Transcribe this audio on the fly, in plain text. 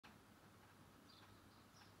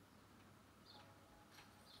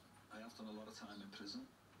done a lot of time in prison.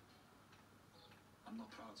 I'm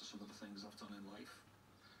not proud of some of the things I've done in life,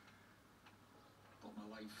 but my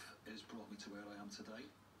life has brought me to where I am today,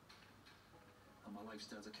 and my life's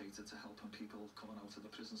dedicated to helping people coming out of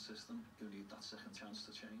the prison system who need that second chance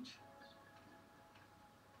to change.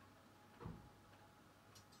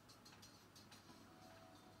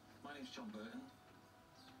 My name's John Burton.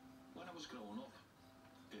 When I was growing up,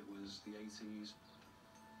 it was the 80s,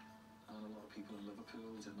 and a lot of people in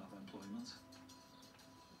Liverpool didn't have employment.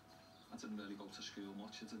 I didn't really go to school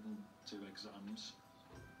much, I didn't do exams.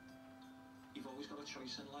 You've always got a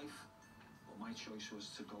choice in life, but my choice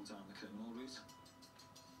was to go down the criminal route.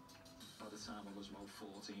 By the time I was about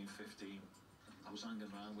 14, 15, I was hanging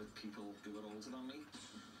around with people who were older than me.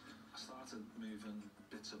 I started moving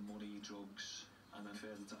bits of money, drugs, and then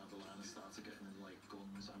further down the line I started getting in like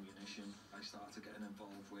guns, ammunition. I started getting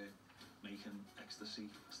involved with making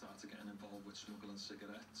ecstasy. I started getting involved with smuggling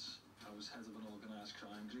cigarettes. I was head of an organised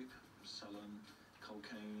crime group, selling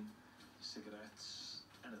cocaine, cigarettes,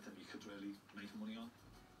 anything you could really make money on.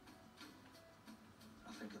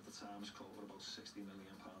 I think at the time it was covered about £60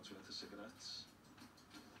 million worth of cigarettes.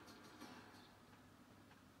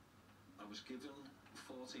 I was given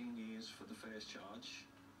 14 years for the first charge.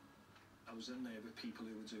 I was in there with people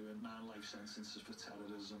who were doing 9 life sentences for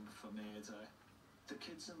terrorism, for murder. The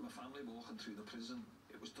kids in my family walking through the prison,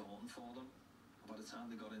 it was daunting for them. By the time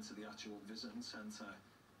they got into the actual visiting centre,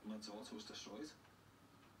 my daughter was destroyed.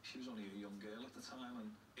 She was only a young girl at the time, and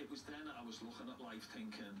it was then that I was looking at life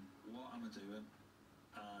thinking, what am I doing?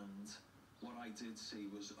 And what I did see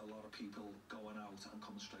was a lot of people going out and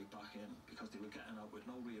coming straight back in because they were getting out with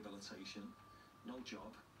no rehabilitation, no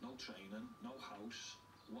job, no training, no house.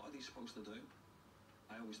 What are they supposed to do?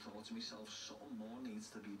 I always thought to myself, something more needs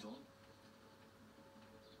to be done.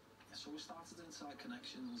 So we started Inside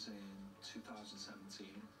Connections in 2017.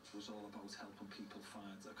 It was all about helping people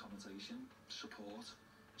find accommodation, support,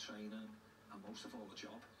 training, and most of all a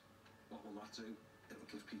job. What will that do? It'll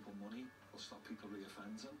give people money, it'll stop people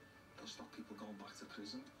reoffending, it'll stop people going back to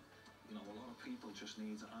prison. You know, a lot of people just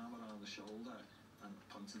need an arm around the shoulder and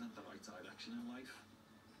pointed in the right direction in life.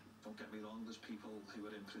 Don't get me wrong, there's people who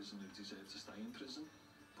are in prison who deserve to stay in prison,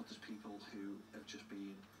 but there's people who have just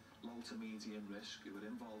been low to medium risk, who are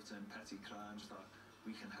involved in petty crimes that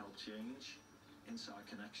we can help change. Inside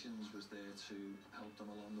Connections was there to help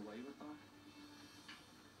them along the way with that.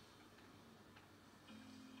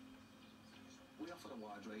 We offer a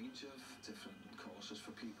wide range of different courses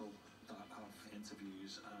for people that have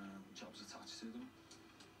interviews and jobs attached to them.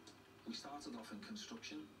 We started off in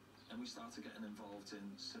construction, and we started getting involved in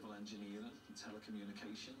civil engineering and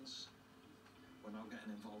telecommunications. We're now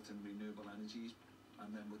getting involved in renewable energies, and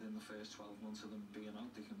then within the first 12 months of them being out,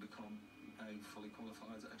 they can become a fully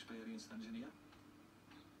qualified, experienced engineer.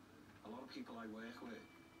 A lot of people I work with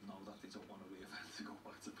know that they don't want to reoffend to go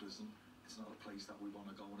back to prison. It's not a place that we want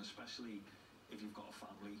to go, and especially if you've got a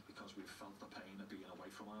family, because we've felt the pain of being away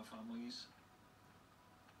from our families.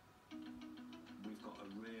 We've got a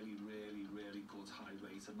really, really, really good high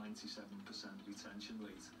rate, a 97% retention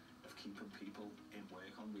rate of keeping people in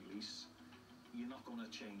work on release. You're not going to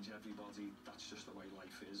change everybody, that's just the way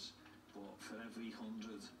life is. But for every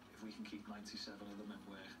 100, if we can keep 97 of them in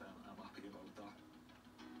work, then I'm happy about that.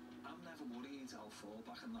 I'm never worried I'll fall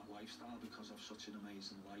back in that lifestyle because I've such an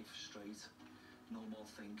amazing life, straight. No more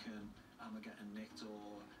thinking, am I getting nicked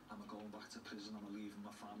or am I going back to prison, am I leaving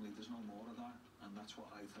my family? There's no more of that, and that's what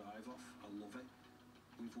I thrive off. I love it.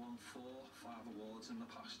 We've won 4, 5 awards in the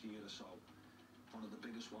past year or so. One of the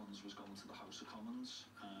biggest ones was going to the House of Commons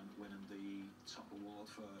and winning the top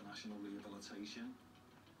award for national rehabilitation.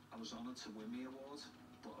 I was honoured to win the award,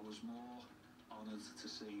 but I was more honoured to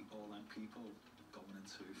see all them people going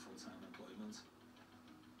into full-time employment.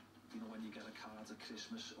 You know, when you get a card at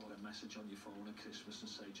Christmas or a message on your phone at Christmas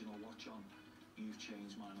and say, do you know what, John, you've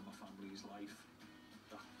changed mine and my family's life,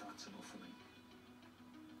 that's enough for me.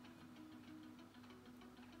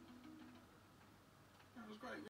 That was great.